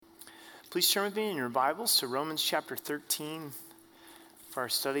Please turn with me in your Bibles to Romans chapter 13 for our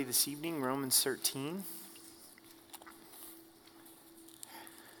study this evening, Romans 13.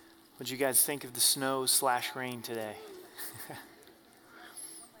 What'd you guys think of the snow/rain today?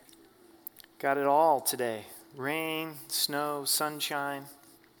 Got it all today. Rain, snow, sunshine.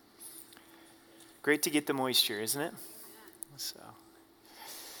 Great to get the moisture, isn't it? So,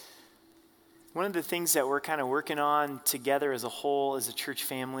 one of the things that we're kind of working on together as a whole, as a church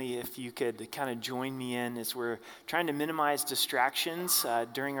family, if you could kind of join me in, is we're trying to minimize distractions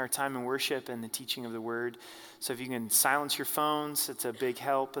during our time in worship and the teaching of the word. So if you can silence your phones, it's a big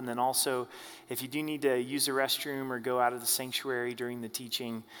help. And then also, if you do need to use the restroom or go out of the sanctuary during the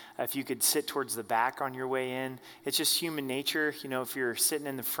teaching, if you could sit towards the back on your way in. It's just human nature. You know, if you're sitting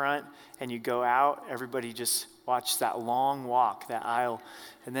in the front and you go out, everybody just watch that long walk, that aisle,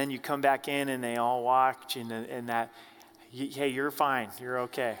 and then you come back in and they all watch, and that, hey, you're fine, you're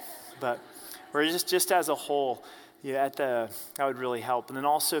okay. But we're just as a whole, yeah, that would really help. And then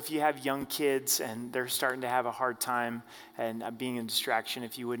also, if you have young kids and they're starting to have a hard time and being a distraction,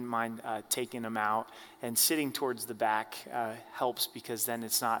 if you wouldn't mind taking them out and sitting towards the back helps, because then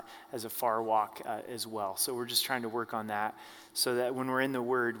it's not as a far walk as well. So we're just trying to work on that so that when we're in the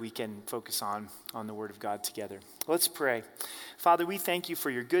Word, we can focus on the Word of God together. Let's pray. Father, we thank you for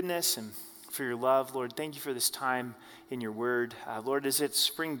your goodness and for your love. Lord, thank you for this time in your Word. Lord, as it's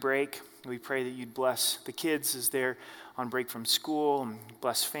spring break, we pray that you'd bless the kids as they're on break from school, and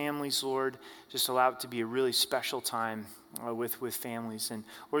bless families, Lord. Just allow it to be a really special time with families. And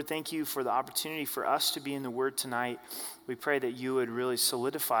Lord, thank you for the opportunity for us to be in the Word tonight. We pray that you would really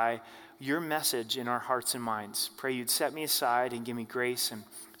solidify your message in our hearts and minds. Pray you'd set me aside and give me grace and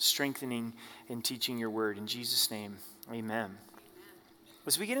strengthening in teaching your Word. In Jesus' name, amen.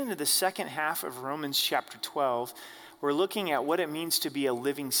 As we get into the second half of Romans chapter 12, we're looking at what it means to be a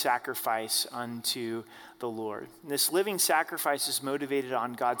living sacrifice unto the Lord. This living sacrifice is motivated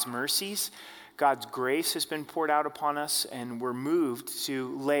on God's mercies. God's grace has been poured out upon us, and we're moved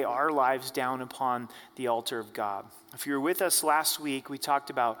to lay our lives down upon the altar of God. If you were with us last week, we talked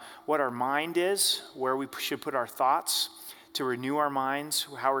about what our mind is, where we should put our thoughts, to renew our minds,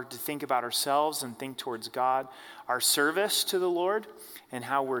 how we're to think about ourselves and think towards God, our service to the Lord, and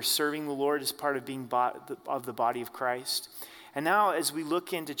how we're serving the Lord as part of being of the body of Christ. And now as we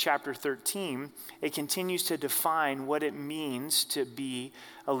look into chapter 13, it continues to define what it means to be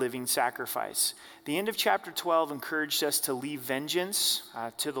a living sacrifice. The end of chapter 12 encouraged us to leave vengeance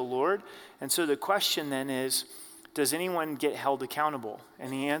to the Lord. And so the question then is, does anyone get held accountable?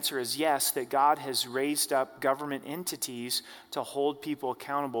 And the answer is yes, that God has raised up government entities to hold people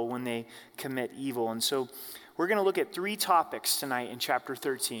accountable when they commit evil. And so we're going to look at three topics tonight in chapter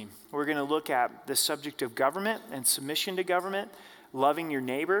 13. We're going to look at the subject of government and submission to government, loving your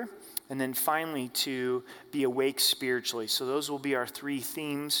neighbor, and then finally to be awake spiritually. So those will be our three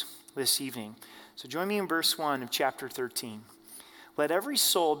themes this evening. So join me in verse 1 of chapter 13. Let every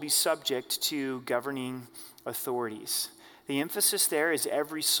soul be subject to governing authorities. The emphasis there is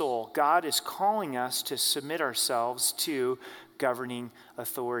every soul. God is calling us to submit ourselves to governing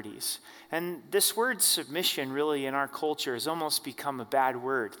authorities. And this word submission really in our culture has almost become a bad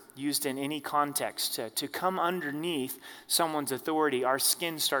word used in any context. To come underneath someone's authority, our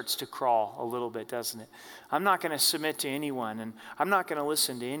skin starts to crawl a little bit, doesn't it? I'm not going to submit to anyone, and I'm not going to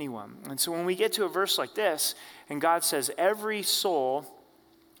listen to anyone. And so when we get to a verse like this, and God says, every soul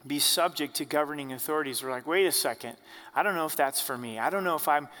be subject to governing authorities, we're like, wait a second, I don't know if that's for me. I don't know if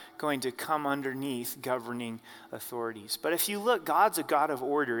I'm going to come underneath governing authorities. But if you look, God's a God of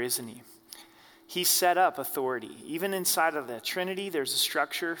order, isn't he? He set up authority. Even inside of the Trinity, there's a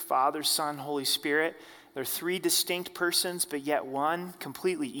structure, Father, Son, Holy Spirit. They're three distinct persons, but yet one,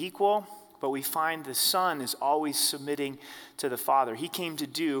 completely equal. But we find the Son is always submitting to the Father. He came to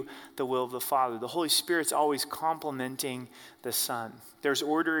do the will of the Father. The Holy Spirit's always complementing the Son. There's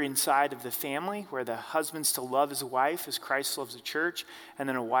order inside of the family where the husband's to love his wife as Christ loves the church, and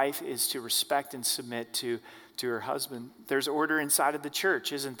then a wife is to respect and submit to her husband. There's order inside of the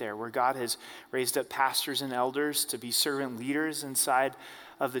church, isn't there, where God has raised up pastors and elders to be servant leaders inside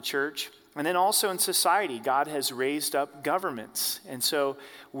of the church. And then also in society, God has raised up governments. And so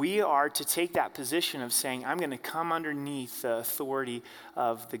we are to take that position of saying, I'm going to come underneath the authority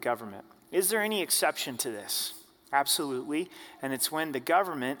of the government. Is there any exception to this? Absolutely. And it's when the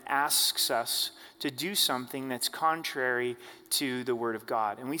government asks us to do something that's contrary to the Word of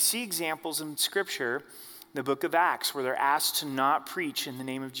God. And we see examples in Scripture, the book of Acts, where they're asked to not preach in the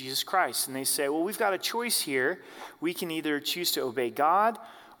name of Jesus Christ. And they say, well, we've got a choice here. We can either choose to obey God,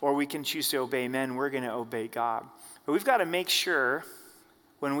 or we can choose to obey men. We're going to obey God. But we've got to make sure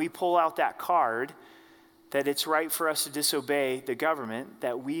when we pull out that card that it's right for us to disobey the government,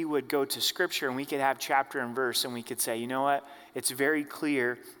 that we would go to Scripture and we could have chapter and verse and we could say, you know what, it's very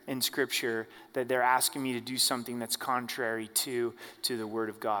clear in Scripture that they're asking me to do something that's contrary to the Word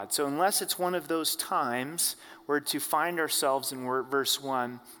of God. So unless it's one of those times, we're to find ourselves in verse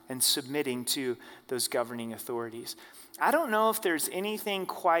 1 and submitting to those governing authorities. I don't know if there's anything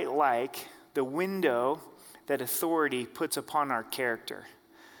quite like the window that authority puts upon our character.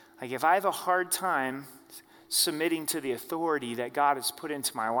 Like if I have a hard time submitting to the authority that God has put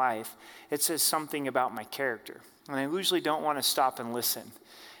into my life, it says something about my character. And I usually don't want to stop and listen.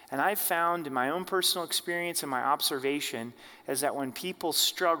 And I've found in my own personal experience and my observation is that when people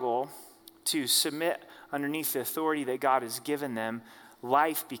struggle to submit underneath the authority that God has given them,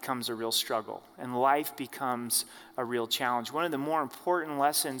 life becomes a real struggle and life becomes a real challenge. One of the more important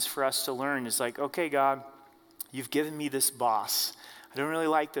lessons for us to learn is like, okay, God, you've given me this boss. I don't really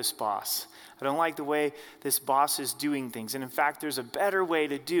like this boss. I don't like the way this boss is doing things. And in fact, there's a better way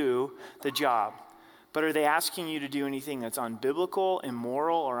to do the job. But are they asking you to do anything that's unbiblical,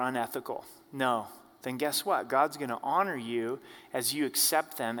 immoral, or unethical? No. Then guess what? God's going to honor you as you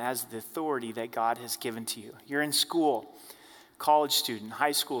accept them as the authority that God has given to you. You're in school, college student,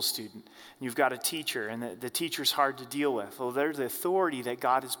 high school student, and you've got a teacher, and the teacher's hard to deal with. Well, they're the authority that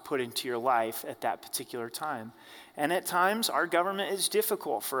God has put into your life at that particular time. And at times, our government is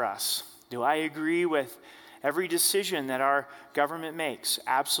difficult for us. Do I agree with every decision that our government makes?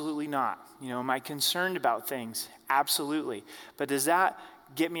 Absolutely not. Am I concerned about things? Absolutely. But does that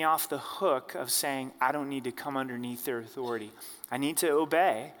get me off the hook of saying, I don't need to come underneath their authority? I need to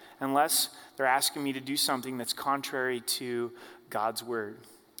obey unless they're asking me to do something that's contrary to God's word.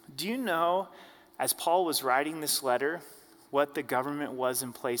 Do you know, as Paul was writing this letter, what the government was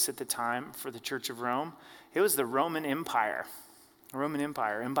in place at the time for the Church of Rome? It was the Roman Empire. Roman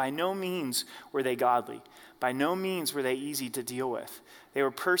Empire. And by no means were they godly. By no means were they easy to deal with. They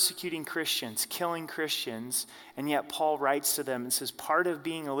were persecuting Christians, killing Christians, and yet Paul writes to them and says, part of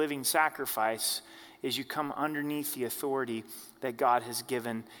being a living sacrifice is you come underneath the authority that God has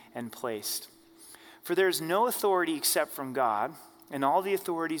given and placed. For there is no authority except from God, and all the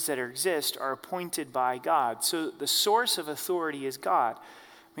authorities that exist are appointed by God. So the source of authority is God.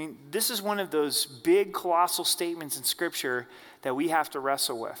 This is one of those big, colossal statements in Scripture that we have to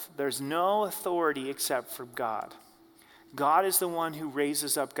wrestle with. There's no authority except from God. God is the one who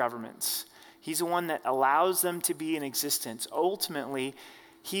raises up governments. He's the one that allows them to be in existence. Ultimately,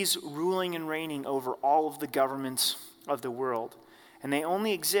 he's ruling and reigning over all of the governments of the world. And they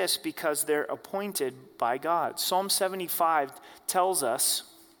only exist because they're appointed by God. Psalm 75 tells us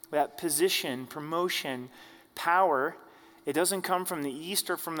that position, promotion, power, it doesn't come from the east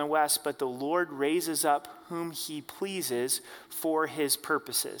or from the west, but the Lord raises up whom he pleases for his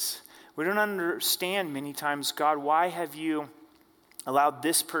purposes. We don't understand many times, God, why have you allowed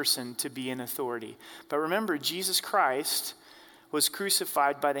this person to be in authority? But remember, Jesus Christ was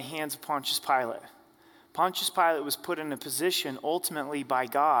crucified by the hands of Pontius Pilate. Pontius Pilate was put in a position ultimately by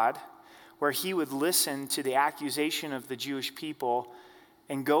God where he would listen to the accusation of the Jewish people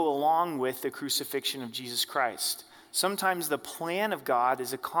and go along with the crucifixion of Jesus Christ. Sometimes the plan of God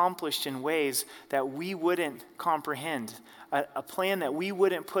is accomplished in ways that we wouldn't comprehend, a plan that we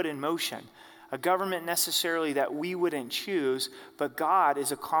wouldn't put in motion, a government necessarily that we wouldn't choose, but God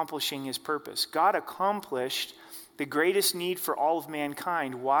is accomplishing his purpose. God accomplished the greatest need for all of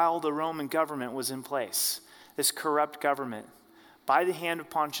mankind while the Roman government was in place, this corrupt government. By the hand of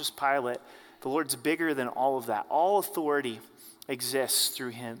Pontius Pilate, the Lord's bigger than all of that. All authority exists through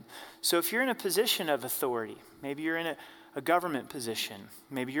him. So if you're in a position of authority, maybe you're in a government position,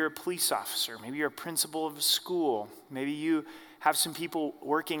 maybe you're a police officer, maybe you're a principal of a school, maybe you have some people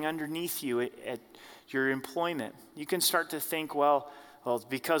working underneath you at your employment, you can start to think, well, it's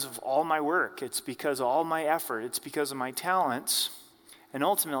because of all my work, it's because of all my effort, it's because of my talents, and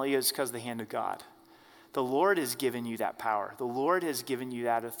ultimately it's because of the hand of God. The Lord has given you that power. The Lord has given you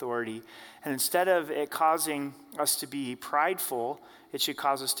that authority. And instead of it causing us to be prideful, it should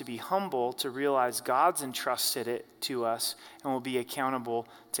cause us to be humble, to realize God's entrusted it to us and will be accountable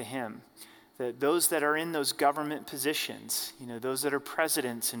to him. That those that are in those government positions, those that are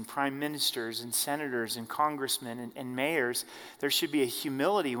presidents and prime ministers and senators and congressmen and mayors, there should be a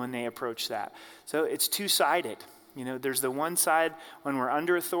humility when they approach that. So it's two-sided. There's the one side when we're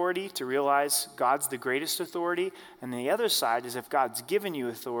under authority to realize God's the greatest authority, and the other side is if God's given you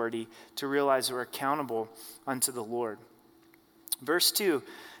authority to realize we're accountable unto the Lord. Verse 2,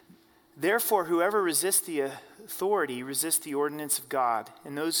 therefore whoever resists the authority resists the ordinance of God,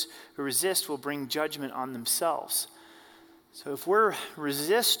 and those who resist will bring judgment on themselves. So if we're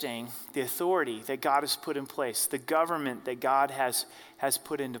resisting the authority that God has put in place, the government that God has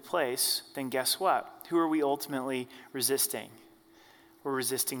put into place, then guess what? Who are we ultimately resisting? We're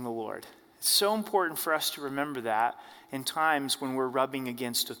resisting the Lord. It's so important for us to remember that in times when we're rubbing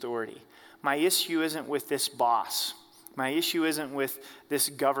against authority. My issue isn't with this boss. My issue isn't with this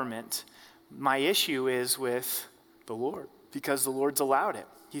government. My issue is with the Lord, because the Lord's allowed it.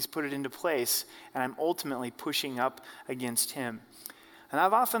 He's put it into place, and I'm ultimately pushing up against him. And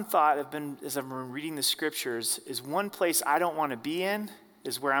I've often thought, as I've been reading the scriptures, is one place I don't want to be in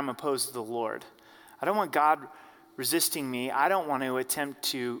is where I'm opposed to the Lord. I don't want God resisting me. I don't want to attempt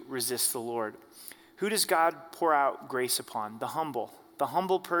to resist the Lord. Who does God pour out grace upon? The humble. The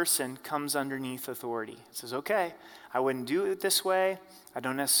humble person comes underneath authority. It says, okay, I wouldn't do it this way. I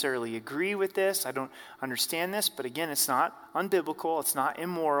don't necessarily agree with this. I don't understand this. But again, it's not unbiblical. It's not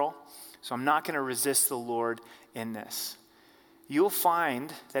immoral. So I'm not going to resist the Lord in this. You'll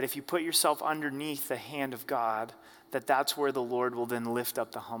find that if you put yourself underneath the hand of God, that's where the Lord will then lift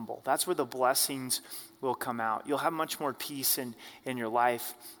up the humble. That's where the blessings will come out. You'll have much more peace in your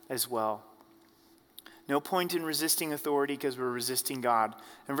life as well. No point in resisting authority because we're resisting God.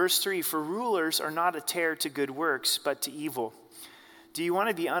 In verse 3, for rulers are not a terror to good works, but to evil. Do you want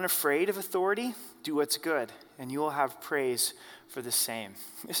to be unafraid of authority? Do what's good, and you will have praise for the same.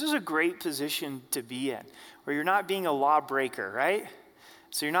 This is a great position to be in, where you're not being a lawbreaker, right?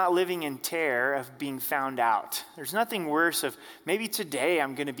 So you're not living in terror of being found out. There's nothing worse of, maybe today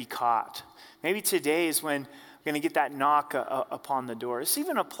I'm going to be caught. Maybe today is when I'm going to get that knock upon the door. This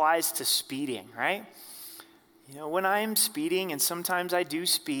even applies to speeding, right? You know, when I'm speeding, and sometimes I do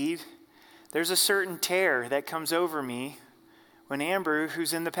speed, there's a certain terror that comes over me when Amber,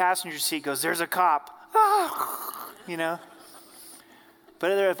 who's in the passenger seat, goes, there's a cop. Ah! You know?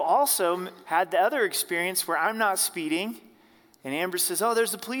 But I've also had the other experience where I'm not speeding, and Amber says, oh,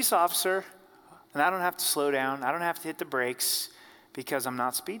 there's a police officer, and I don't have to slow down. I don't have to hit the brakes because I'm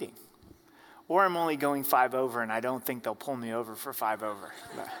not speeding. Or I'm only going 5 over, and I don't think they'll pull me over for 5 over.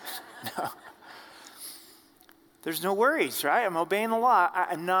 But, no. There's no worries, right? I'm obeying the law.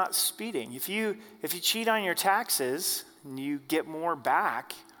 I'm not speeding. If you cheat on your taxes and you get more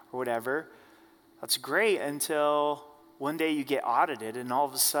back or whatever, that's great until one day you get audited and all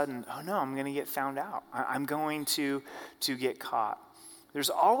of a sudden, oh no, I'm going to get found out. I'm going to get caught.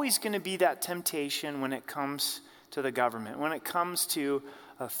 There's always going to be that temptation when it comes to the government, when it comes to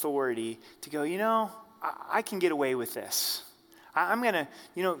authority, to go, I can get away with this. I'm going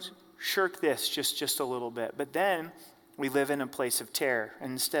to, shirk this just a little bit. But then we live in a place of terror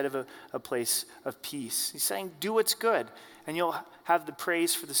instead of a place of peace. He's saying, do what's good, and you'll have the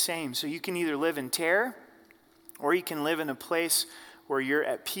praise for the same. So you can either live in terror, or you can live in a place where you're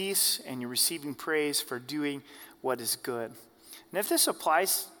at peace and you're receiving praise for doing what is good. And if this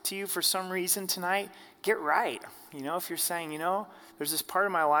applies to you for some reason tonight, get right. If you're saying, there's this part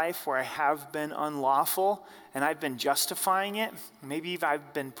of my life where I have been unlawful and I've been justifying it. Maybe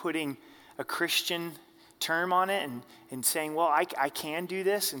I've been putting a Christian term on it and saying, well, I can do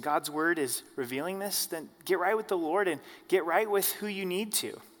this and God's word is revealing this, then get right with the Lord and get right with who you need to.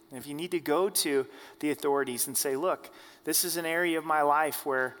 And if you need to go to the authorities and say, look, this is an area of my life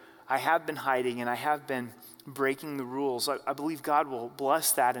where I have been hiding and I have been breaking the rules, I believe God will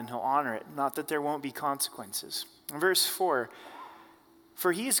bless that and he'll honor it, not that there won't be consequences. In verse 4,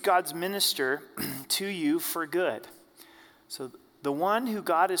 for he is God's minister to you for good. So the one who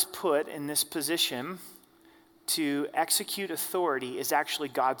God has put in this position to execute authority is actually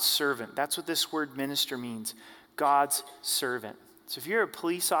God's servant. That's what this word minister means, God's servant. So if you're a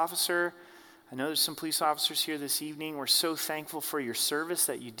police officer, I know there's some police officers here this evening. We're so thankful for your service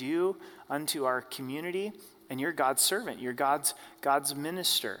that you do unto our community. And you're God's servant. You're God's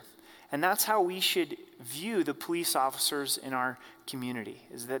minister. And that's how we should view the police officers in our community,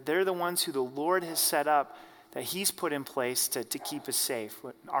 is that they're the ones who the Lord has set up, that he's put in place to keep us safe.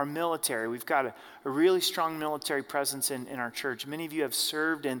 Our military, we've got a really strong military presence in our church. Many of you have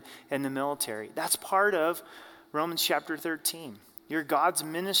served in the military. That's part of Romans chapter 13. You're God's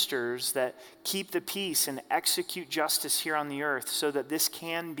ministers that keep the peace and execute justice here on the earth so that this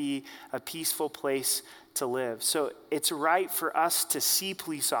can be a peaceful place to live. So it's right for us to see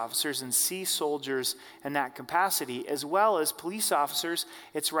police officers and see soldiers in that capacity, as well as police officers.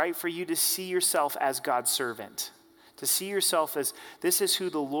 It's right for you to see yourself as God's servant, to see yourself as this is who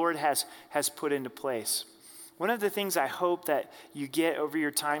the Lord has put into place. One of the things I hope that you get over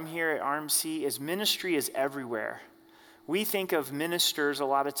your time here at RMC is ministry is everywhere. We think of ministers a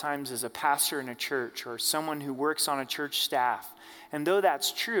lot of times as a pastor in a church or someone who works on a church staff. And though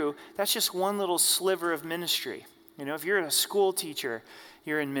that's true, that's just one little sliver of ministry. If you're a school teacher,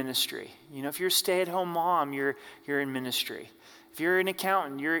 you're in ministry. If you're a stay-at-home mom, you're in ministry. If you're an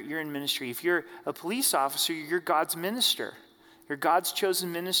accountant, you're in ministry. If you're a police officer, you're God's minister. You're God's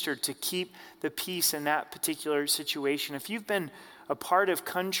chosen minister to keep the peace in that particular situation. If you've been a part of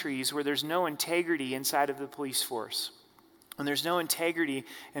countries where there's no integrity inside of the police force, and there's no integrity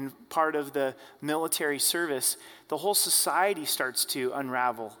in part of the military service, the whole society starts to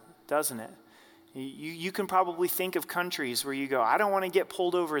unravel, doesn't it? You can probably think of countries where you go, I don't want to get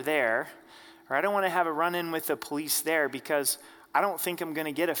pulled over there, or I don't want to have a run-in with the police there because I don't think I'm going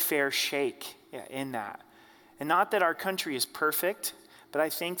to get a fair shake in that. And not that our country is perfect, but I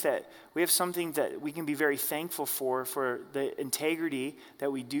think that we have something that we can be very thankful for the integrity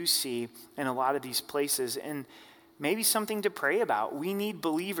that we do see in a lot of these places, and maybe something to pray about. We need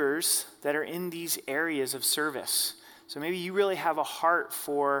believers that are in these areas of service. So maybe you really have a heart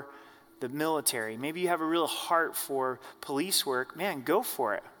for the military. Maybe you have a real heart for police work. Man, go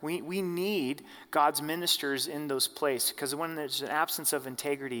for it. We need God's ministers in those places, because when there's an absence of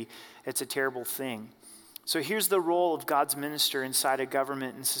integrity, it's a terrible thing. So here's the role of God's minister inside of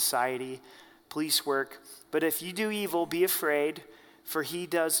government and society, police work. But if you do evil, be afraid, for he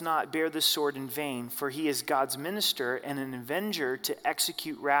does not bear the sword in vain, for he is God's minister and an avenger to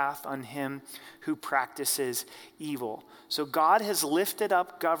execute wrath on him who practices evil. So God has lifted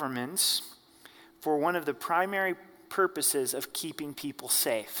up governments for one of the primary purposes of keeping people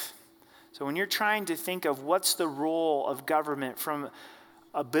safe. So when you're trying to think of what's the role of government from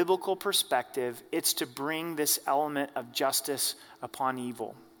a biblical perspective, it's to bring this element of justice upon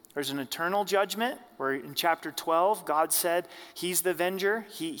evil. There's an eternal judgment where in chapter 12, God said he's the avenger.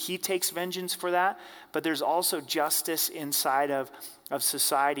 He takes vengeance for that. But there's also justice inside of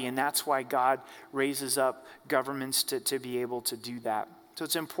society, and that's why God raises up governments to be able to do that. So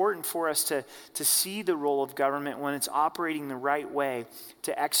it's important for us to see the role of government when it's operating the right way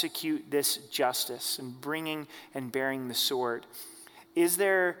to execute this justice and bringing and bearing the sword. Is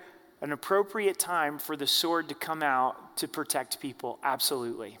there an appropriate time for the sword to come out to protect people?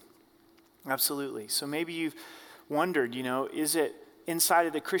 Absolutely. Absolutely. So maybe you've wondered, is it inside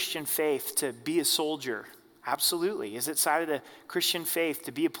of the Christian faith to be a soldier? Absolutely. Is it inside of the Christian faith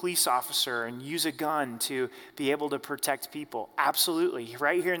to be a police officer and use a gun to be able to protect people? Absolutely.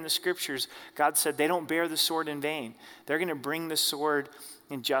 Right here in the scriptures, God said they don't bear the sword in vain. They're going to bring the sword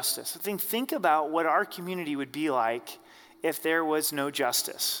in justice. Think about what our community would be like if there was no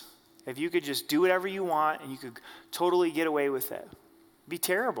justice. If you could just do whatever you want and you could totally get away with it. It'd be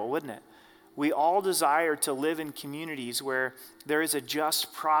terrible, wouldn't it? We all desire to live in communities where there is a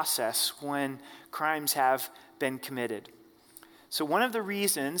just process when crimes have been committed. So one of the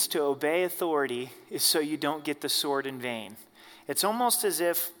reasons to obey authority is so you don't get the sword in vain. It's almost as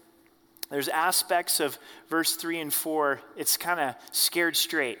if there's aspects of verse 3 and 4, it's kind of scared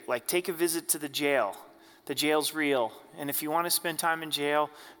straight. Like take a visit to the jail. The jail's real. And if you want to spend time in jail,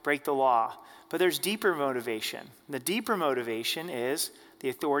 break the law. But there's deeper motivation. The deeper motivation is the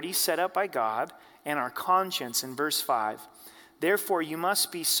authority set up by God and our conscience in verse 5. Therefore, you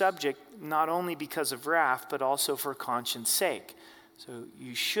must be subject not only because of wrath, but also for conscience sake. So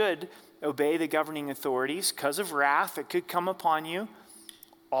you should obey the governing authorities because of wrath that could come upon you.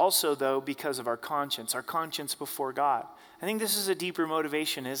 Also, though, because of our conscience before God. I think this is a deeper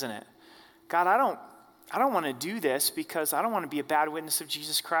motivation, isn't it? God, I don't want to do this because I don't want to be a bad witness of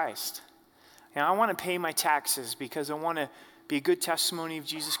Jesus Christ. And I want to pay my taxes because I want to be a good testimony of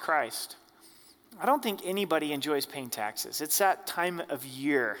Jesus Christ. I don't think anybody enjoys paying taxes. It's that time of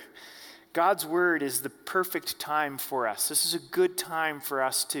year. God's word is the perfect time for us. This is a good time for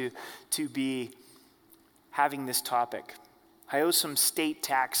us to be having this topic. I owe some state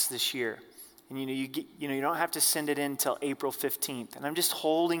tax this year. And you don't have to send it in until April 15th. And I'm just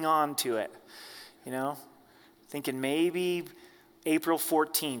holding on to it. Thinking maybe April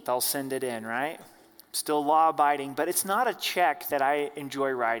 14th I'll send it in, right? Still law-abiding, but it's not a check that I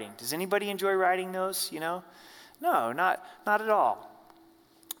enjoy writing. Does anybody enjoy writing those, No, not at all.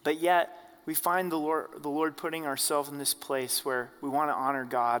 But yet, we find the Lord putting ourselves in this place where we want to honor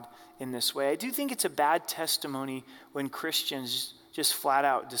God in this way. I do think it's a bad testimony when Christians just flat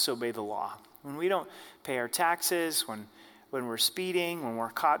out disobey the law. When we don't pay our taxes, when we're speeding, when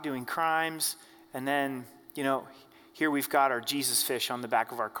we're caught doing crimes, and then, here we've got our Jesus fish on the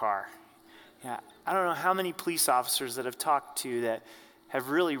back of our car. Yeah, I don't know how many police officers that I've talked to that have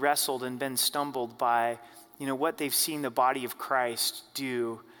really wrestled and been stumbled by, what they've seen the body of Christ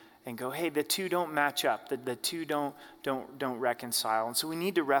do and go, hey, the two don't match up. The two don't reconcile. And so we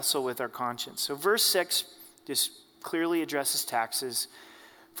need to wrestle with our conscience. So verse 6 just clearly addresses taxes.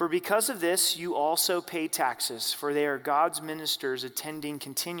 For because of this, you also pay taxes, for they are God's ministers attending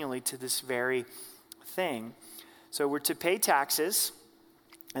continually to this very thing. So we're to pay taxes,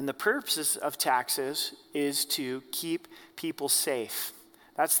 and the purpose of taxes is to keep people safe.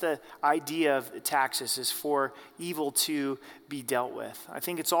 That's the idea of taxes, is for evil to be dealt with. I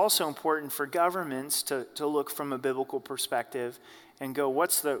think it's also important for governments to look from a biblical perspective and go,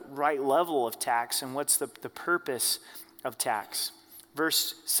 what's the right level of tax and what's the purpose of tax?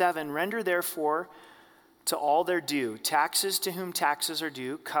 Verse 7, render therefore to all their due, taxes to whom taxes are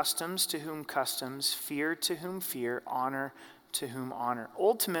due, customs to whom customs, fear to whom fear, honor to whom honor.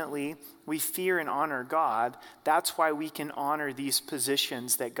 Ultimately, we fear and honor God. That's why we can honor these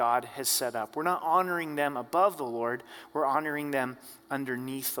positions that God has set up. We're not honoring them above the Lord. We're honoring them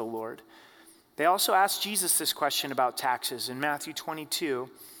underneath the Lord. They also asked Jesus this question about taxes in Matthew 22.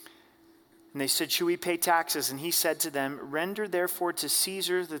 And they said, should we pay taxes? And he said to them, render therefore to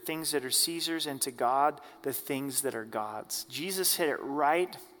Caesar the things that are Caesar's, and to God the things that are God's. Jesus hit it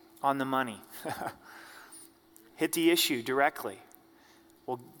right on the money. Hit the issue directly.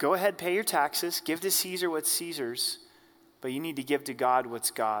 Well, go ahead, pay your taxes, give to Caesar what's Caesar's, but you need to give to God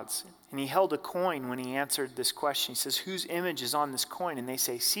what's God's. And he held a coin when he answered this question. He says, whose image is on this coin? And they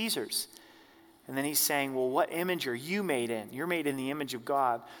say, Caesar's. And then he's saying, well, what image are you made in? You're made in the image of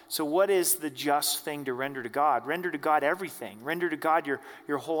God. So what is the just thing to render to God? Render to God everything. Render to God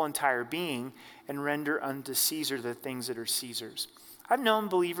your whole entire being, and render unto Caesar the things that are Caesar's. I've known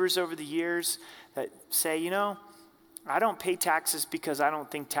believers over the years that say, I don't pay taxes because I don't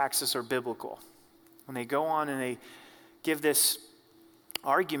think taxes are biblical. When they go on and they give this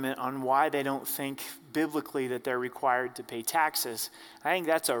argument on why they don't think biblically that they're required to pay taxes, I think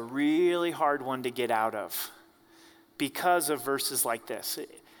that's a really hard one to get out of because of verses like this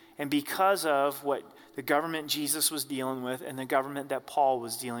and because of what the government Jesus was dealing with and the government that Paul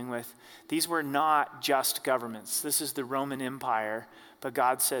was dealing with. These were not just governments. This is the Roman Empire, but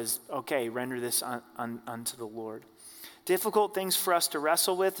God says, okay, render this unto the Lord. Difficult things for us to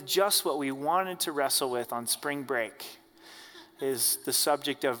wrestle with, just what we wanted to wrestle with on spring break is the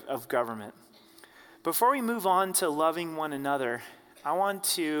subject of government. Before we move on to loving one another, I want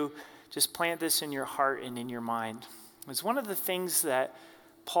to just plant this in your heart and in your mind. It's one of the things that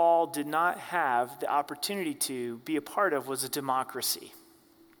Paul did not have the opportunity to be a part of was a democracy.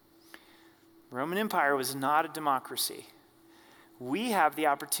 The Roman Empire was not a democracy. We have the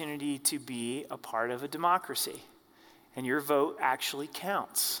opportunity to be a part of a democracy, and your vote actually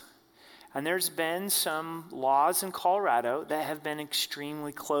counts. And there's been some laws in Colorado that have been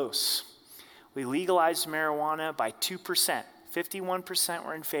extremely close. We legalized marijuana by 2%. 51%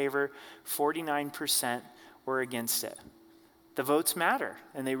 were in favor, 49% were against it. The votes matter,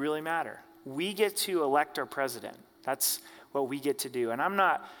 and they really matter. We get to elect our president. That's what we get to do. And I'm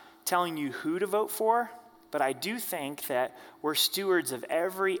not telling you who to vote for, but I do think that we're stewards of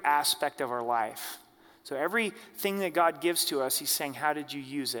every aspect of our life. So everything that God gives to us, he's saying, how did you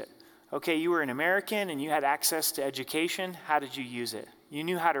use it? Okay, you were an American and you had access to education. How did you use it? You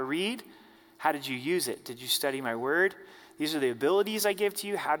knew how to read. How did you use it? Did you study my word? These are the abilities I give to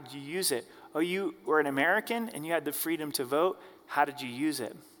you. How did you use it? Oh, you were an American and you had the freedom to vote. How did you use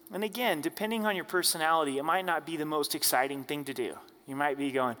it? And again, depending on your personality, it might not be the most exciting thing to do. You might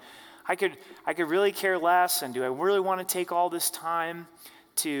be going, I could really care less, and do I really want to take all this time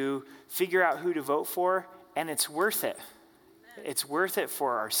to figure out who to vote for? And it's worth it. It's worth it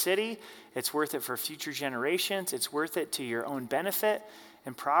for our city. It's worth it for future generations. It's worth it to your own benefit.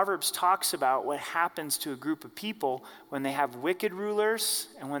 And Proverbs talks about what happens to a group of people when they have wicked rulers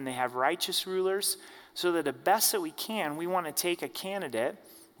and when they have righteous rulers. So that the best that we can, we want to take a candidate.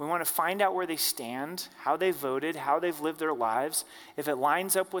 We want to find out where they stand, how they voted, how they've lived their lives, if it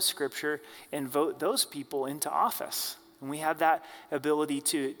lines up with Scripture, and vote those people into office. And we have that ability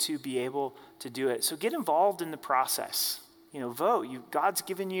to be able to do it. So get involved in the process. Vote. God's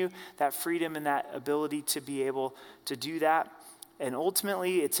given you that freedom and that ability to be able to do that. And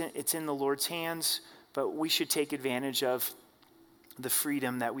ultimately, it's in the Lord's hands, but we should take advantage of the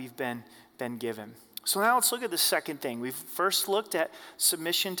freedom that we've been given. So now let's look at the second thing. We've first looked at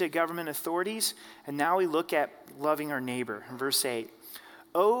submission to government authorities, and now we look at loving our neighbor. In verse 8,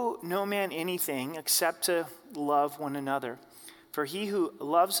 owe no man anything except to love one another, for he who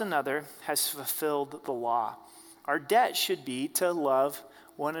loves another has fulfilled the law. Our debt should be to love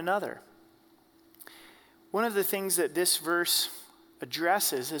one another. One of the things that this verse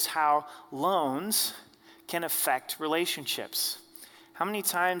addresses is how loans can affect relationships. How many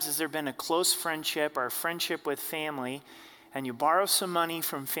times has there been a close friendship or a friendship with family, and you borrow some money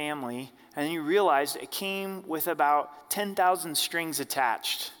from family, and then you realize it came with about 10,000 strings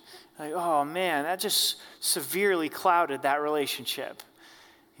attached. Like, oh man, that just severely clouded that relationship.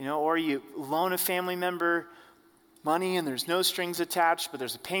 Or you loan a family member money and there's no strings attached, but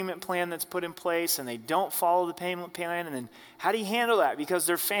there's a payment plan that's put in place and they don't follow the payment plan. And then how do you handle that? Because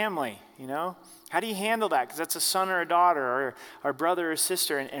they're family, How do you handle that? Because that's a son or a daughter or a brother or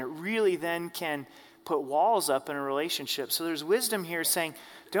sister. And it really then can put walls up in a relationship. So there's wisdom here saying,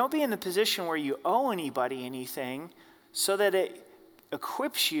 don't be in the position where you owe anybody anything so that it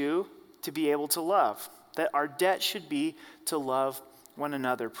equips you to be able to love. That our debt should be to love one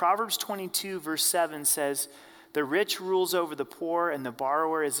another. Proverbs 22 verse 7 says, the rich rules over the poor, and the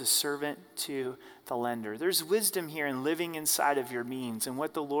borrower is a servant to the lender. There's wisdom here in living inside of your means and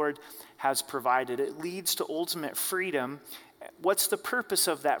what the Lord has provided. It leads to ultimate freedom. What's the purpose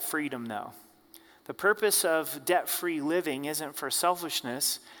of that freedom, though? The purpose of debt-free living isn't for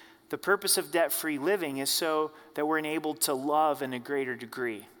selfishness. The purpose of debt-free living is so that we're enabled to love in a greater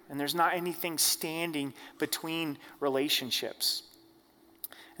degree. And there's not anything standing between relationships.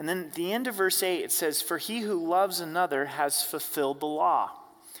 And then at the end of verse 8, it says, for he who loves another has fulfilled the law.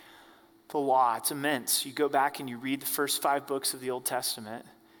 The law, it's immense. You go back and you read the first 5 books of the Old Testament,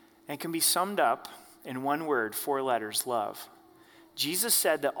 and it can be summed up in one word, 4 letters, love. Jesus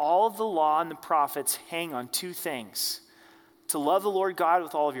said that all of the law and the prophets hang on 2 things. To love the Lord God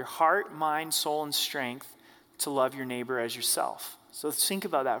with all of your heart, mind, soul, and strength. To love your neighbor as yourself. So let's think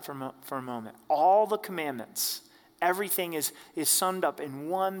about that for a moment. All the commandments, everything is summed up in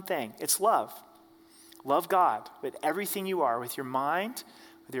one thing. It's love. Love God with everything you are, with your mind,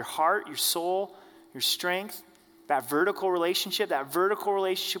 with your heart, your soul, your strength. That vertical relationship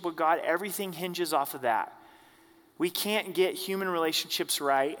with God, everything hinges off of that. We can't get human relationships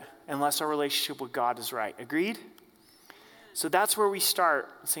right unless our relationship with God is right. Agreed? So that's where we start,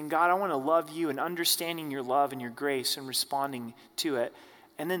 saying, God, I want to love you and understanding your love and your grace and responding to it.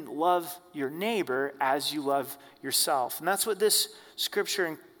 And then love your neighbor as you love yourself. And that's what this scripture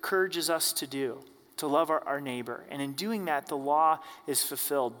encourages us to do, to love our neighbor. And in doing that, the law is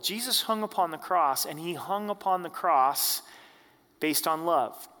fulfilled. Jesus hung upon the cross, and he hung upon the cross based on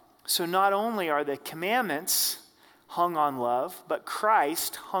love. So not only are the commandments hung on love, but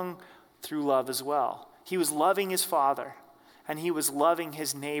Christ hung through love as well. He was loving his Father, and he was loving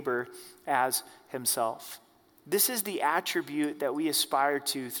his neighbor as himself. This is the attribute that we aspire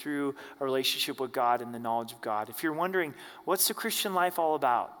to through a relationship with God and the knowledge of God. If you're wondering, what's the Christian life all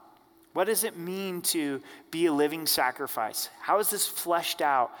about? What does it mean to be a living sacrifice? How is this fleshed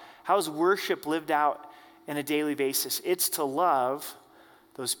out? How is worship lived out on a daily basis? It's to love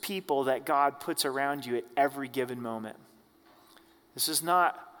those people that God puts around you at every given moment. This is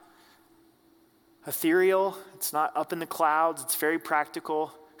not ethereal. It's not up in the clouds. It's very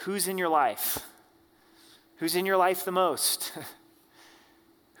practical. Who's in your life? Who's in your life the most?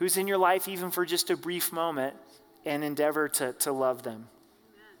 Who's in your life even for just a brief moment, and endeavor to love them.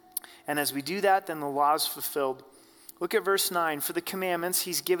 Amen. And as we do that, then the law is fulfilled. Look at verse 9. For the commandments,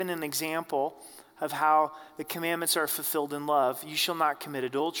 he's given an example of how the commandments are fulfilled in love. You shall not commit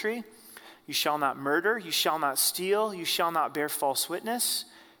adultery. You shall not murder. You shall not steal. You shall not bear false witness.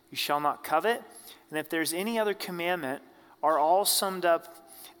 You shall not covet. And if there's any other commandment, are all summed up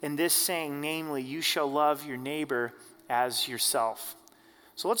in this saying, namely, you shall love your neighbor as yourself.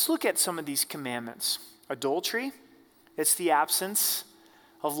 So let's look at some of these commandments. Adultery, it's the absence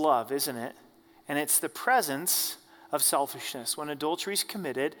of love, isn't it? And it's the presence of selfishness. When adultery is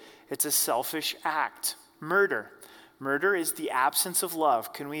committed, it's a selfish act. Murder is the absence of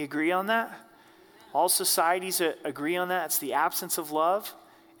love. Can we agree on that? All societies agree on that. It's the absence of love.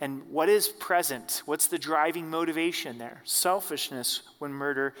 And what is present? What's the driving motivation there? Selfishness when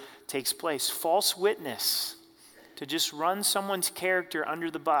murder takes place. False witness, to just run someone's character under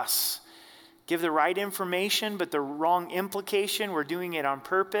the bus. Give the right information, but the wrong implication. We're doing it on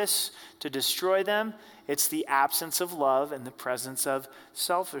purpose to destroy them. It's the absence of love and the presence of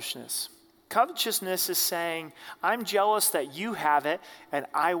selfishness. Covetousness is saying, I'm jealous that you have it and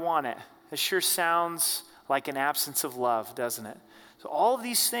I want it. It sure sounds like an absence of love, doesn't it? So all of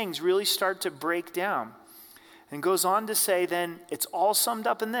these things really start to break down. And goes on to say then, it's all summed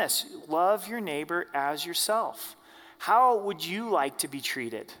up in this. Love your neighbor as yourself. How would you like to be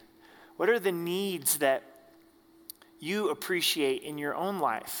treated? What are the needs that you appreciate in your own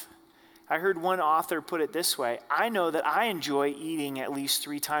life? I heard one author put it this way: I know that I enjoy eating at least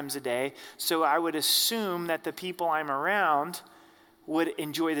 3 times a day, so I would assume that the people I'm around would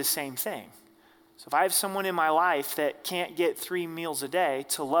enjoy the same thing. So if I have someone in my life that can't get 3 meals a day,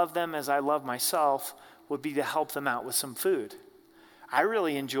 to love them as I love myself would be to help them out with some food. I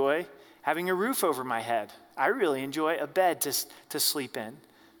really enjoy having a roof over my head. I really enjoy a bed to sleep in.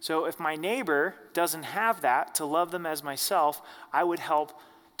 So if my neighbor doesn't have that, to love them as myself, I would help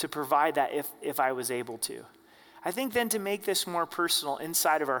to provide that if I was able to. I think then to make this more personal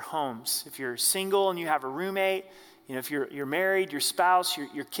inside of our homes, if you're single and you have a roommate, if you're married, your spouse,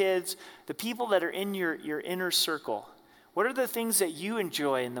 your kids, the people that are in your inner circle, what are the things that you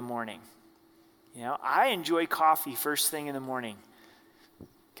enjoy in the morning? I enjoy coffee first thing in the morning.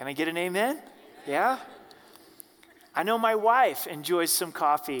 Can I get an amen? Yeah? I know my wife enjoys some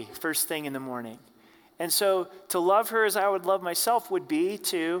coffee first thing in the morning. And so to love her as I would love myself would be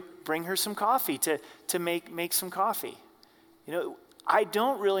to bring her some coffee, to make some coffee. I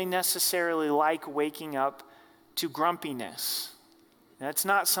don't really necessarily like waking up to grumpiness. That's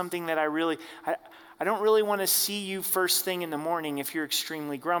not something that I don't really want to see you first thing in the morning if you're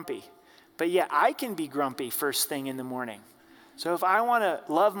extremely grumpy. But yeah, I can be grumpy first thing in the morning. So if I want to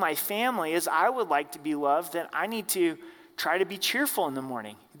love my family as I would like to be loved, then I need to try to be cheerful in the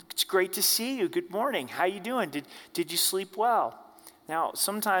morning. It's great to see you. Good morning. How you doing? Did you sleep well? Now,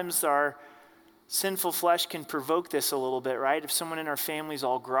 sometimes our sinful flesh can provoke this a little bit, right? If someone in our family's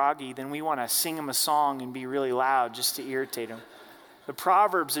all groggy, then we want to sing them a song and be really loud just to irritate them. The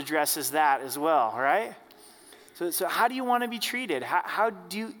Proverbs addresses that as well, right? So how do you want to be treated? How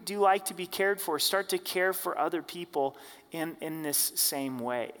do you like to be cared for? Start to care for other people in this same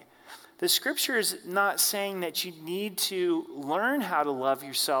way. The scripture is not saying that you need to learn how to love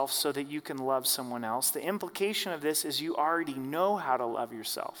yourself so that you can love someone else. The implication of this is you already know how to love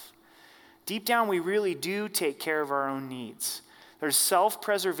yourself. Deep down, we really do take care of our own needs. There's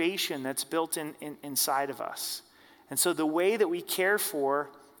self-preservation that's built inside of us. And so the way that we care for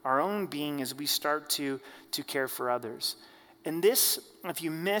our own being is we start to care for others. And this, if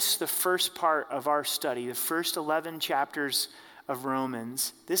you miss the first part of our study, the first 11 chapters of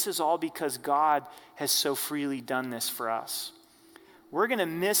Romans, this is all because God has so freely done this for us. We're going to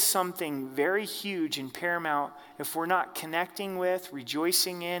miss something very huge and paramount if we're not connecting with,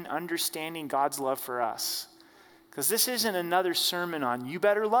 rejoicing in, understanding God's love for us. Because this isn't another sermon on you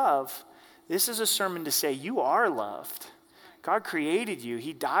better love. This is a sermon to say you are loved. God created you.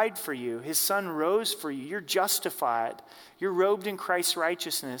 He died for you. His son rose for you. You're justified. You're robed in Christ's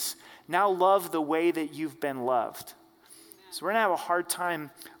righteousness. Now love the way that you've been loved. So we're going to have a hard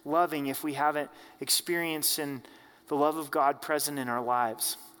time loving if we haven't experienced the love of God present in our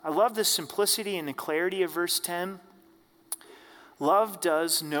lives. I love the simplicity and the clarity of verse 10. Love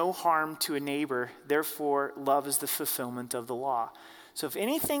does no harm to a neighbor. Therefore, love is the fulfillment of the law. So if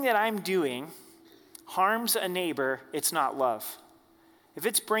anything that I'm doing harms a neighbor, it's not love. If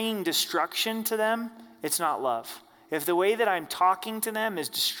it's bringing destruction to them, it's not love. If the way that I'm talking to them is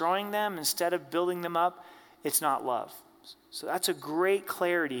destroying them instead of building them up, it's not love. So that's a great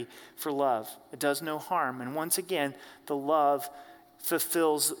clarity for love. It does no harm. And once again, the love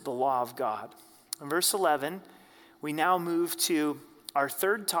fulfills the law of God. In verse 11, we now move to our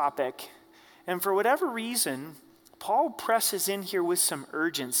third topic. And for whatever reason, Paul presses in here with some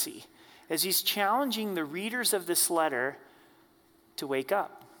urgency as he's challenging the readers of this letter to wake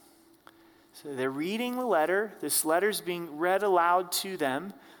up. So they're reading the letter. This letter's being read aloud to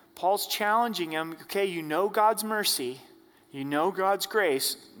them. Paul's challenging them, okay, you know God's mercy. You know God's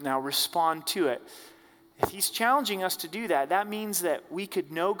grace. Now respond to it. If he's challenging us to do that, that means that we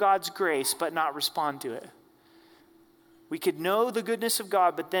could know God's grace but not respond to it. We could know the goodness of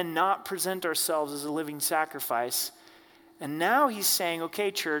God but then not present ourselves as a living sacrifice. And now he's saying, okay,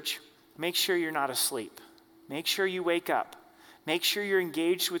 church, make sure you're not asleep. Make sure you wake up. Make sure you're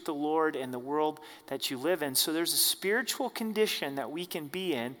engaged with the Lord and the world that you live in. So there's a spiritual condition that we can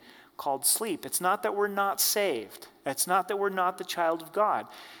be in called sleep. It's not that we're not saved. It's not that we're not the child of God.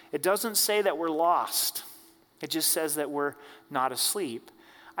 It doesn't say that we're lost. It just says that we're not asleep.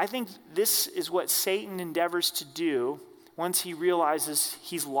 I think this is what Satan endeavors to do once he realizes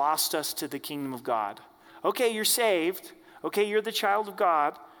he's lost us to the kingdom of God. Okay, you're saved. Okay, you're the child of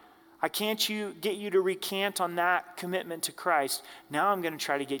God. I can't get you to recant on that commitment to Christ. Now I'm going to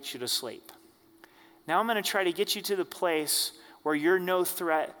try to get you to sleep. Now I'm going to try to get you to the place where you're no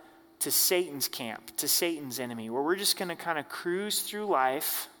threat to Satan's camp, to Satan's enemy, where we're just going to kind of cruise through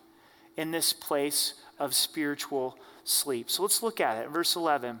life in this place of spiritual sleep. So let's look at it. Verse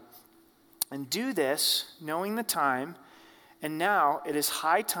 11. And do this, knowing the time, and now it is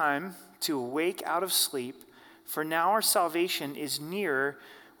high time to awake out of sleep, for now our salvation is nearer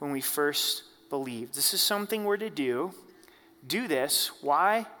when we first believed. This is something we're to do. Do this.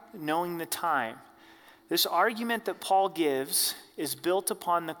 Why? Knowing the time. This argument that Paul gives is built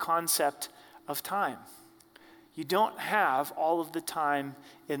upon the concept of time. You don't have all of the time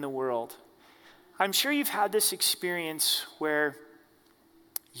in the world. I'm sure you've had this experience where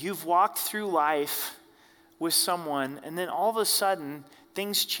you've walked through life with someone and then all of a sudden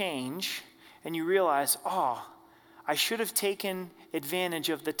things change and you realize, I should have taken advantage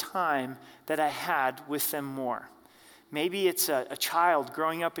of the time that I had with them more. Maybe it's a child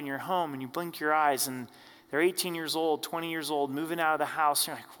growing up in your home and you blink your eyes and they're 18 years old, 20 years old, moving out of the house.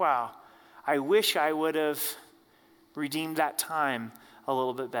 And you're like, wow, I wish I would have redeemed that time a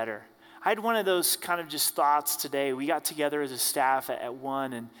little bit better. I had one of those kind of just thoughts today. We got together as a staff at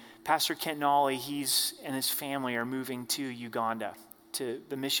 1, and Pastor Kent Nolly, he's and his family are moving to Uganda, to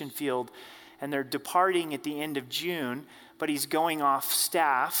the mission field, and they're departing at the end of June, but he's going off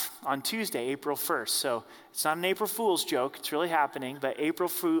staff on Tuesday, April 1st. So it's not an April Fool's joke. It's really happening, but April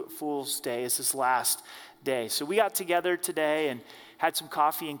Fool's Day is his last day. So we got together today and had some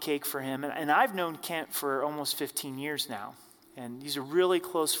coffee and cake for him. And I've known Kent for almost 15 years now. And he's a really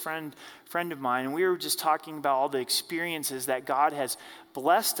close friend of mine. And we were just talking about all the experiences that God has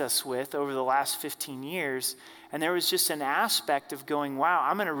blessed us with over the last 15 years. And there was just an aspect of going, wow,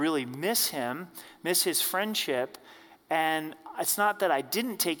 I'm going to really miss him, miss his friendship. And it's not that I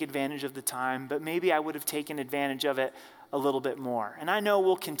didn't take advantage of the time, but maybe I would have taken advantage of it a little bit more. And I know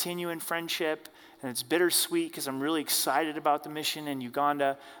we'll continue in friendship, and it's bittersweet because I'm really excited about the mission in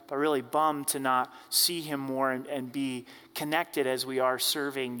Uganda, but really bummed to not see him more and be connected as we are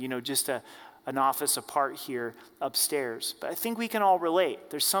serving, just an office apart here upstairs. But I think we can all relate.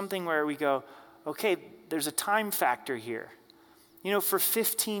 There's something where we go, okay, there's a time factor here. For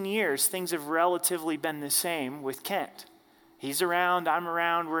 15 years, things have relatively been the same with Kent. He's around, I'm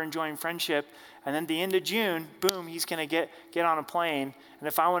around, we're enjoying friendship. And then at the end of June, boom, he's going to get on a plane. And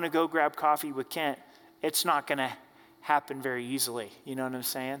if I want to go grab coffee with Kent, it's not going to happen very easily. You know what I'm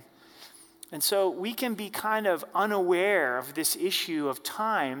saying? And so we can be kind of unaware of this issue of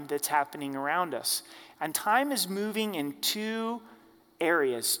time that's happening around us. And time is moving in two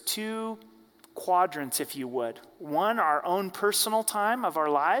areas, two quadrants, if you would. One, our own personal time of our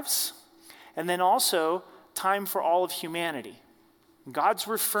lives, and then also time for all of humanity. God's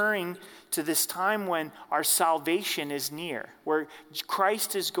referring to this time when our salvation is near, where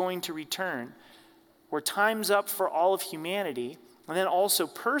Christ is going to return, where time's up for all of humanity, and then also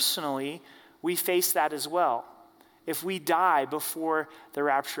personally, we face that as well. If we die before the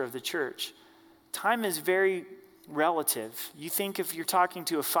rapture of the church, time is very relative. You think if you're talking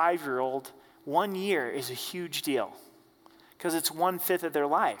to a 5-year-old, 1 year is a huge deal because it's 1/5 of their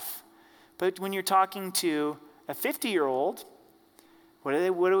life. But when you're talking to a 50-year-old, what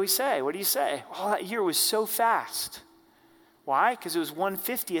do we say? What do you say? Oh, that year was so fast. Why? Because it was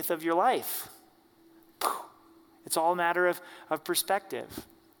 1/50th of your life. It's all a matter of perspective.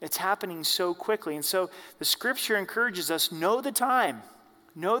 It's happening so quickly. And so the scripture encourages us, know the time.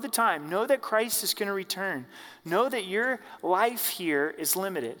 Know the time. Know that Christ is going to return. Know that your life here is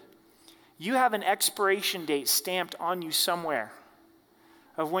limited. You have an expiration date stamped on you somewhere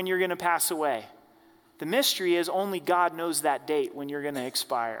of when you're going to pass away. The mystery is only God knows that date when you're going to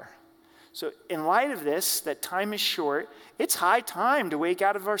expire. So in light of this, that time is short, it's high time to wake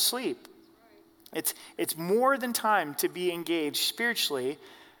out of our sleep. It's more than time to be engaged spiritually,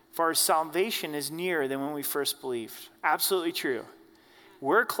 for our salvation is nearer than when we first believed. Absolutely true.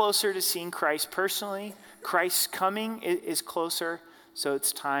 We're closer to seeing Christ personally. Christ's coming is closer, so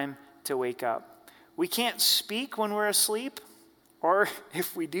it's time to wake up. We can't speak when we're asleep, or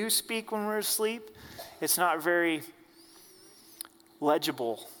if we do speak when we're asleep, it's not very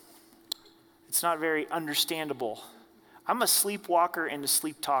legible. It's not very understandable. I'm a sleepwalker and a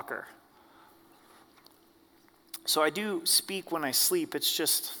sleep talker. So I do speak when I sleep. It's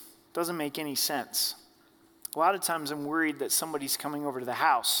just doesn't make any sense. A lot of times I'm worried that somebody's coming over to the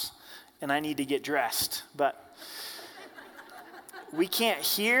house and I need to get dressed. But we can't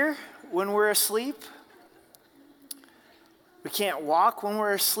hear when we're asleep. We can't walk when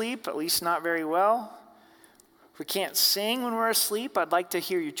we're asleep, at least not very well. We can't sing when we're asleep. I'd like to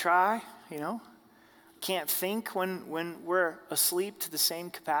hear you try, Can't think when we're asleep to the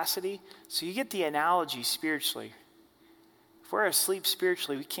same capacity. So you get the analogy spiritually. If we're asleep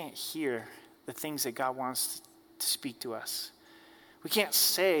spiritually, we can't hear the things that God wants to speak to us. We can't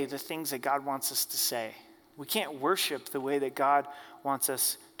say the things that God wants us to say. We can't worship the way that God wants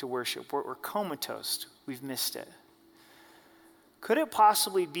us to worship. We're comatose. We've missed it. Could it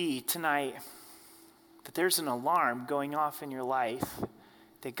possibly be tonight that there's an alarm going off in your life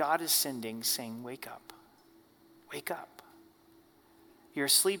that God is sending, saying, wake up, wake up. You're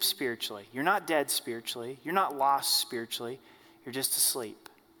asleep spiritually. You're not dead spiritually. You're not lost spiritually. You're just asleep.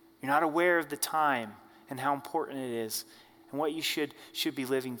 You're not aware of the time and how important it is and what you should be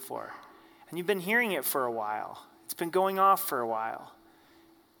living for. And you've been hearing it for a while. It's been going off for a while.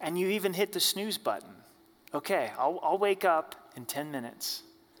 And you even hit the snooze button. Okay, I'll wake up in 10 minutes.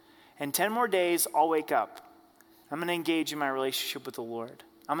 In 10 more days, I'll wake up. I'm going to engage in my relationship with the Lord.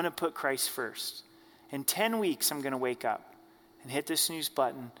 I'm going to put Christ first. In 10 weeks, I'm going to wake up and hit the snooze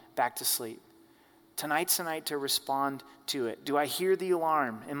button, back to sleep. Tonight's the night to respond to it. Do I hear the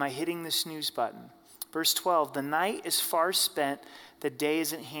alarm? Am I hitting the snooze button? Verse 12, the night is far spent, the day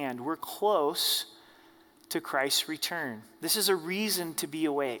is at hand. We're close to Christ's return. This is a reason to be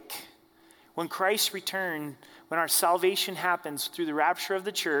awake. When Christ returns, when our salvation happens through the rapture of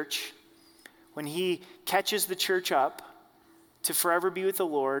the church, when he catches the church up to forever be with the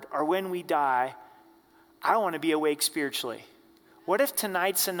Lord, or when we die, I want to be awake spiritually. What if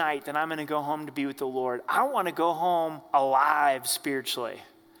tonight's a night that I'm going to go home to be with the Lord? I want to go home alive spiritually.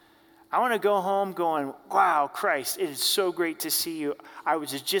 I want to go home going, wow, Christ, it is so great to see you. I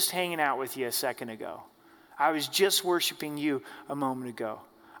was just hanging out with you a second ago. I was just worshiping you a moment ago.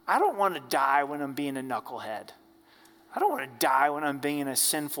 I don't want to die when I'm being a knucklehead. I don't want to die when I'm being a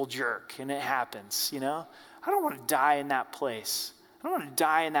sinful jerk and it happens, you know? I don't want to die in that place. I don't want to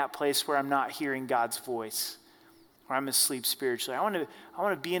die in that place where I'm not hearing God's voice, where I'm asleep spiritually. I want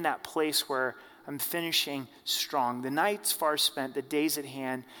to be in that place where I'm finishing strong. The night's far spent, the day's at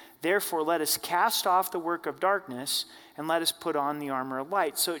hand. Therefore, let us cast off the work of darkness and let us put on the armor of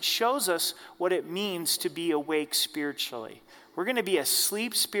light. So it shows us what it means to be awake spiritually. We're going to be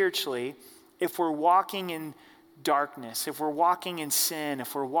asleep spiritually if we're walking in darkness, if we're walking in sin,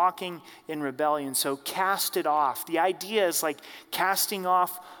 if we're walking in rebellion. So cast it off. The idea is like casting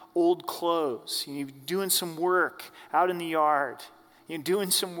off old clothes. You're doing some work out in the yard. You're doing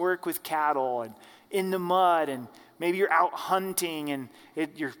some work with cattle and in the mud, and maybe you're out hunting and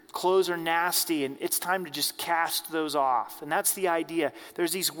your clothes are nasty, and it's time to just cast those off. And that's the idea.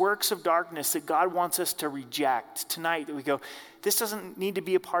 There's these works of darkness that God wants us to reject tonight, that we go, this doesn't need to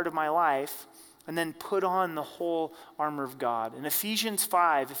be a part of my life, and then put on the whole armor of God. And Ephesians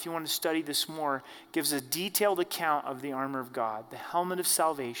 5, if you want to study this more, gives a detailed account of the armor of God, the helmet of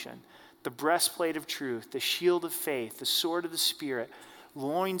salvation, the breastplate of truth, the shield of faith, the sword of the Spirit,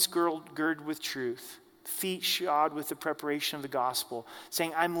 loins girded with truth, feet shod with the preparation of the gospel,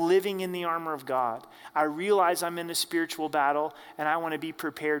 saying, I'm living in the armor of God. I realize I'm in a spiritual battle, and I want to be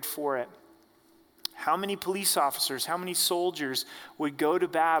prepared for it. How many police officers, how many soldiers would go to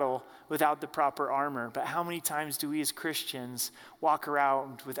battle without the proper armor? But how many times do we as Christians walk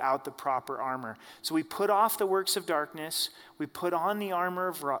around without the proper armor? So we put off the works of darkness, we put on the armor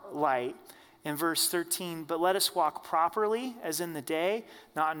of light. In verse 13, but let us walk properly as in the day,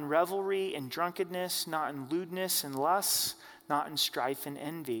 not in revelry and drunkenness, not in lewdness and lusts, not in strife and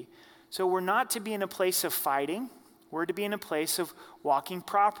envy. So we're not to be in a place of fighting. We're to be in a place of walking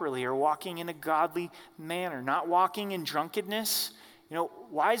properly or walking in a godly manner, not walking in drunkenness. You know,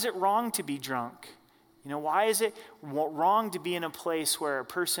 why is it wrong to be drunk? You know, why is it wrong to be in a place where a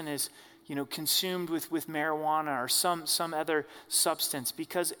person is, you know, consumed with marijuana or some other substance?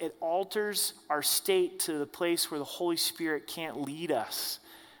 Because it alters our state to the place where the Holy Spirit can't lead us.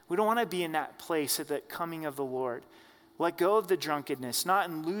 We don't want to be in that place at the coming of the Lord. Let go of the drunkenness, not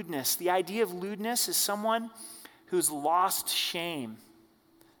in lewdness. The idea of lewdness is someone who's lost shame.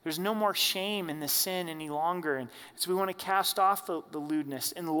 There's no more shame in the sin any longer. And so we want to cast off the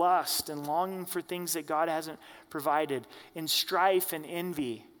lewdness and lust and longing for things that God hasn't provided, in strife and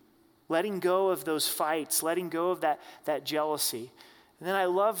envy, letting go of those fights, letting go of that jealousy. And then I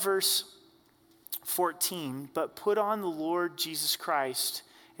love verse 14, but put on the Lord Jesus Christ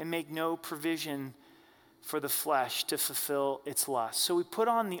and make no provision for the flesh to fulfill its lust. So we put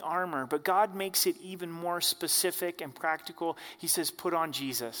on the armor, but God makes it even more specific and practical. He says, put on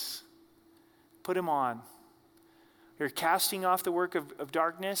Jesus. Put him on. You're casting off the work of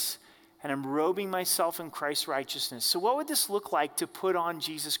darkness, and I'm robing myself in Christ's righteousness. So what would this look like to put on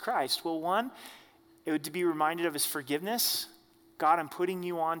Jesus Christ? Well, one, it would be reminded of his forgiveness. God, I'm putting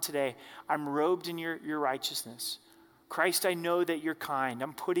you on today. I'm robed in your righteousness. Christ, I know that you're kind.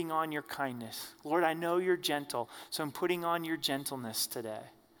 I'm putting on your kindness. Lord, I know you're gentle, so I'm putting on your gentleness today.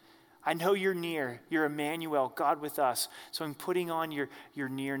 I know you're near. You're Emmanuel, God with us, so I'm putting on your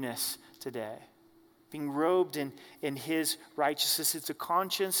nearness today. Being robed in his righteousness. It's a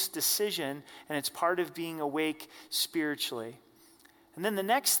conscious decision, and it's part of being awake spiritually. And then the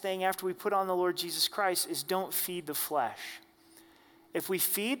next thing after we put on the Lord Jesus Christ is don't feed the flesh. If we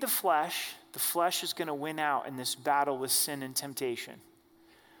feed the flesh is going to win out in this battle with sin and temptation.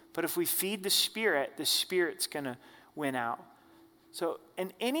 But if we feed the Spirit's going to win out. So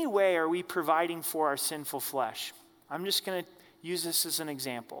in any way are we providing for our sinful flesh? I'm just going to use this as an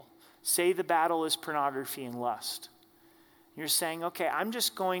example. Say the battle is pornography and lust. You're saying, okay, I'm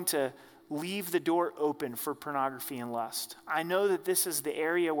just going to leave the door open for pornography and lust. I know that this is the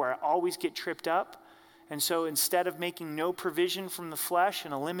area where I always get tripped up. And so instead of making no provision from the flesh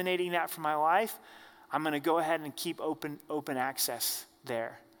and eliminating that from my life, I'm going to go ahead and keep open access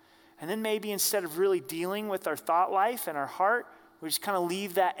there. And then maybe instead of really dealing with our thought life and our heart, we just kind of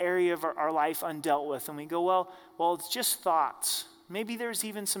leave that area of our life undealt with. And we go, well, it's just thoughts. Maybe there's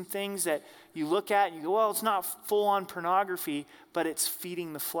even some things that you look at and you go, well, it's not full-on pornography, but it's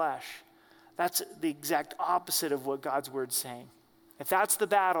feeding the flesh. That's the exact opposite of what God's word's saying. If that's the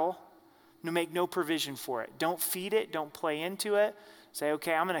battle, make no provision for it. Don't feed it. Don't play into it. Say,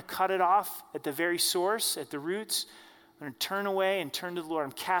 okay, I'm going to cut it off at the very source, at the roots. I'm going to turn away and turn to the Lord.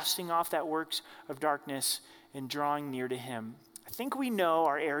 I'm casting off that works of darkness and drawing near to him. I think we know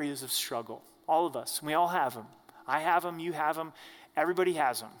our areas of struggle, all of us. We all have them. I have them. You have them. Everybody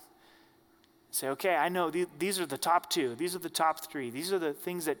has them. Say, okay, I know these are the top 2. These are the top 3. These are the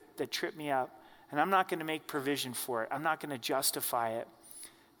things that trip me up. And I'm not going to make provision for it. I'm not going to justify it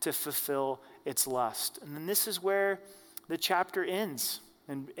to fulfill its lust. And then this is where the chapter ends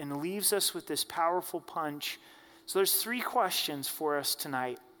and leaves us with this powerful punch. So there's 3 questions for us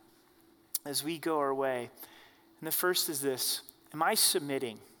tonight as we go our way. And the first is this: am I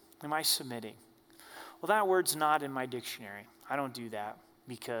submitting? Am I submitting? Well, that word's not in my dictionary. I don't do that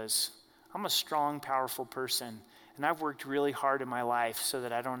because I'm a strong, powerful person, and I've worked really hard in my life so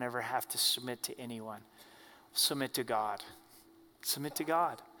that I don't ever have to submit to anyone. Submit to God. Submit to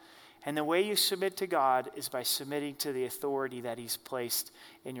God. And the way you submit to God is by submitting to the authority that he's placed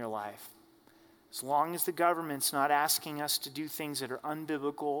in your life. As long as the government's not asking us to do things that are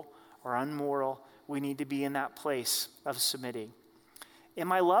unbiblical or unmoral, we need to be in that place of submitting.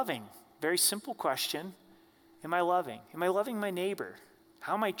 Am I loving? Very simple question. Am I loving? Am I loving my neighbor?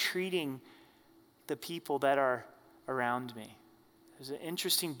 How am I treating the people that are around me? There's an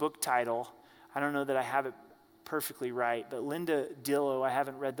interesting book title. I don't know that I have it perfectly right, but Linda Dillow, I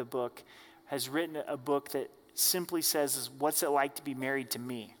haven't read the book, has written a book that simply says, what's it like to be married to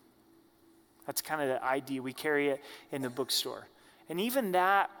me? That's kind of the idea. We carry it in the bookstore. And even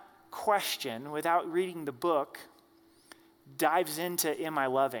that question, without reading the book, dives into, am I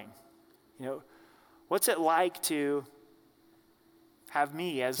loving? What's it like to have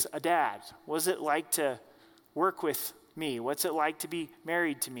me as a dad? What's it like to work with me? What's it like to be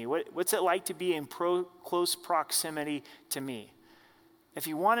married to me? What's it like to be in close proximity to me? If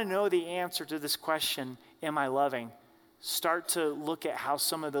you want to know the answer to this question, am I loving? Start to look at how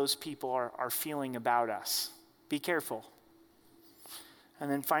some of those people are feeling about us. Be careful. And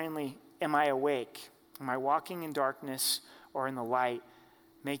then finally, am I awake? Am I walking in darkness or in the light,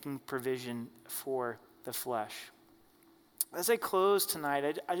 making provision for the flesh? As I close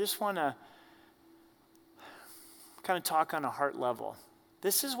tonight, I just want to kind of talk on a heart level.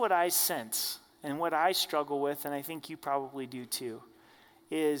 This is what I sense and what I struggle with, and I think you probably do too,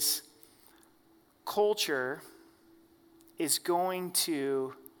 is culture is going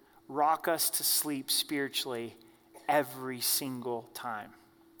to rock us to sleep spiritually every single time.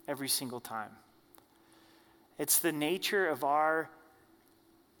 Every single time. It's the nature of our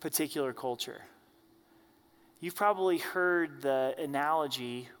particular culture. You've probably heard the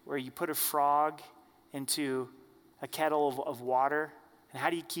analogy where you put a frog into a kettle of water, and how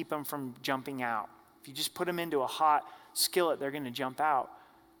do you keep them from jumping out? If you just put them into a hot skillet, they're going to jump out.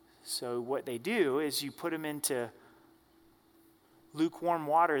 So what they do is you put them into lukewarm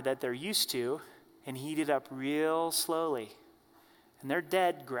water that they're used to and heat it up real slowly. And they're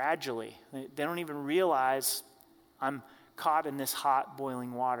dead gradually. They don't even realize I'm caught in this hot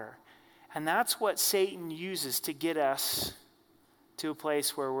boiling water. And that's what Satan uses to get us to a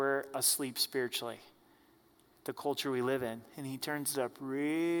place where we're asleep spiritually, the culture we live in. And he turns it up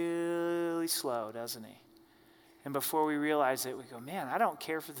really slow, doesn't he? And before we realize it, we go, man, I don't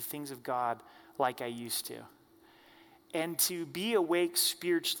care for the things of God like I used to. And to be awake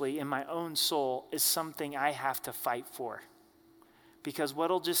spiritually in my own soul is something I have to fight for. Because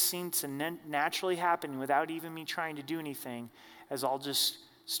what'll just seem to naturally happen without even me trying to do anything is I'll just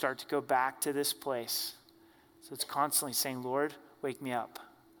start to go back to this place. So it's constantly saying, Lord, wake me up.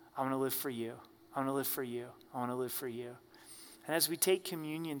 I want to live for you. I want to live for you. I want to live for you. And as we take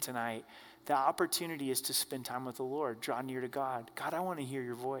communion tonight, the opportunity is to spend time with the Lord, draw near to God. God, I want to hear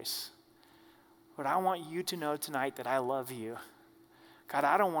your voice. Lord, I want you to know tonight that I love you. God,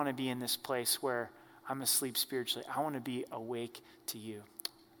 I don't want to be in this place where I'm asleep spiritually. I want to be awake to you.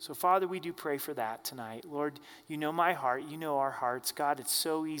 So, Father, we do pray for that tonight. Lord, you know my heart. You know our hearts. God, it's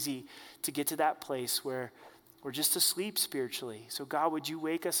so easy to get to that place where we're just asleep spiritually. So, God, would you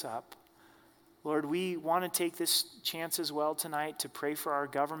wake us up? Lord, we want to take this chance as well tonight to pray for our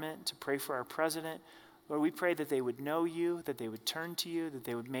government, to pray for our president. Lord, we pray that they would know you, that they would turn to you, that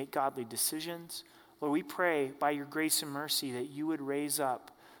they would make godly decisions. Lord, we pray by your grace and mercy that you would raise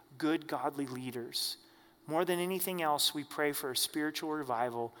up good, godly leaders. More than anything else, we pray for a spiritual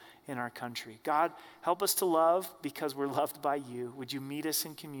revival in our country. God, help us to love because we're loved by you. Would you meet us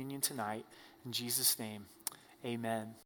in communion tonight? In Jesus' name, amen.